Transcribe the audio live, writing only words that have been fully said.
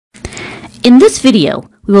In this video,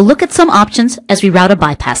 we will look at some options as we route a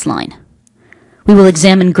bypass line. We will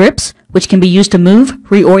examine grips, which can be used to move,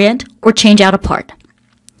 reorient, or change out a part.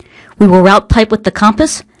 We will route pipe with the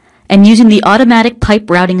compass and using the automatic pipe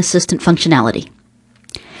routing assistant functionality.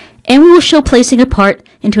 And we will show placing a part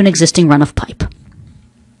into an existing run of pipe.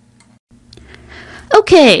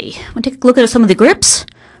 Okay, I'm going to take a look at some of the grips.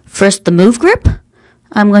 First, the move grip.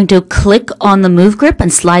 I'm going to click on the move grip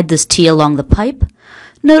and slide this T along the pipe.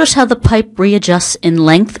 Notice how the pipe readjusts in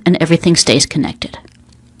length and everything stays connected.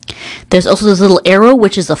 There's also this little arrow,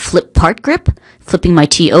 which is a flip part grip, flipping my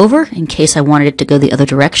T over in case I wanted it to go the other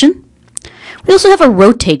direction. We also have a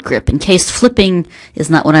rotate grip in case flipping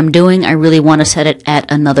is not what I'm doing. I really want to set it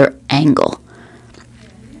at another angle.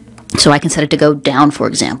 So I can set it to go down, for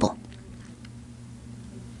example.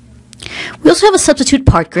 We also have a substitute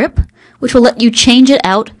part grip, which will let you change it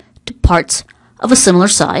out to parts of a similar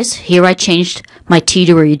size. Here I changed my T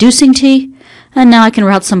to a reducing T, and now I can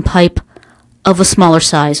route some pipe of a smaller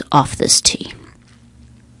size off this T.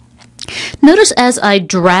 Notice as I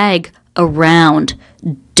drag around,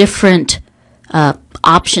 different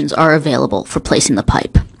options are available for placing the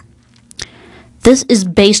pipe. This is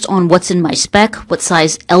based on what's in my spec, what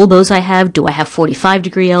size elbows I have. Do I have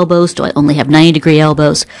 45-degree elbows? Do I only have 90-degree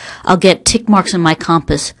elbows? I'll get tick marks in my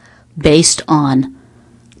compass based on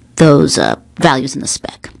those values in the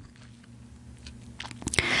spec.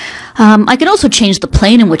 I can also change the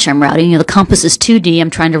plane in which I'm routing. The compass is 2D. I'm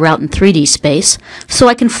trying to route in 3D space. So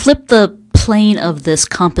I can flip the plane of this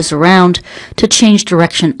compass around to change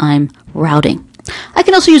direction I'm routing. I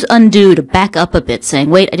can also use undo to back up a bit, saying,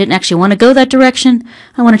 wait, I didn't actually want to go that direction.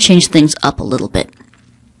 I want to change things up a little bit.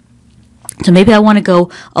 So maybe I want to go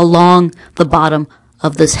along the bottom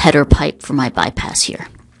of this header pipe for my bypass here.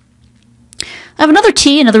 I have another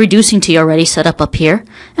T, another reducing T already set up here,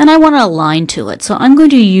 and I want to align to it. So I'm going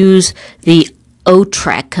to use the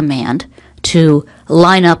OTrack command to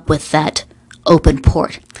line up with that open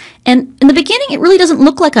port. And in the beginning, it really doesn't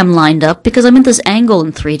look like I'm lined up because I'm at this angle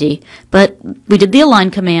in 3D, but we did the align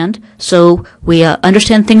command, so we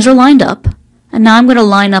understand things are lined up. And now I'm going to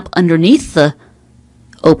line up underneath the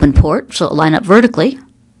open port, so line up vertically,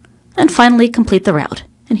 and finally complete the route.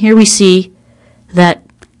 And here we see that,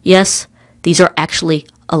 yes, these are actually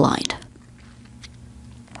aligned.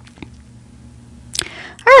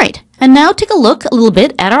 All right, and now take a look a little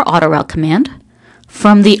bit at our auto route command.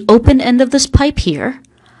 From the open end of this pipe here,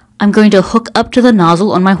 I'm going to hook up to the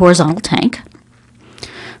nozzle on my horizontal tank.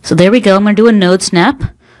 So there we go. I'm going to do a node snap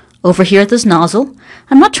over here at this nozzle.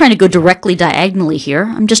 I'm not trying to go directly diagonally here.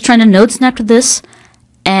 I'm just trying to node snap to this,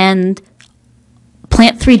 and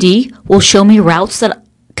Plant 3D will show me routes that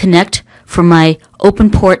connect from my open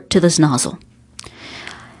port to this nozzle.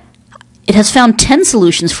 It has found 10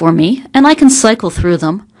 solutions for me, and I can cycle through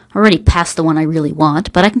them. I already passed the one I really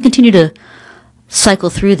want, but I can continue to cycle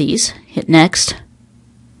through these. Hit next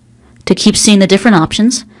to keep seeing the different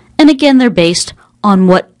options, and again they're based on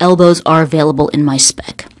what elbows are available in my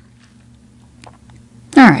spec.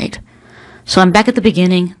 Alright, so I'm back at the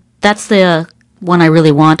beginning. That's the one I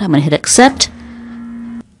really want. I'm going to hit accept.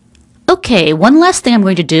 Okay, one last thing I'm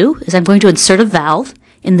going to do is I'm going to insert a valve,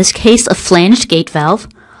 in this case a flanged gate valve,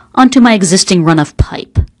 onto my existing run of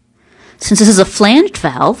pipe. Since this is a flanged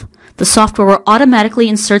valve, the software will automatically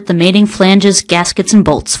insert the mating flanges, gaskets, and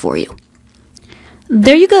bolts for you.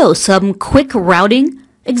 There you go, some quick routing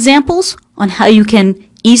examples on how you can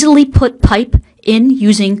easily put pipe in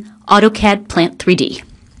using AutoCAD Plant 3D.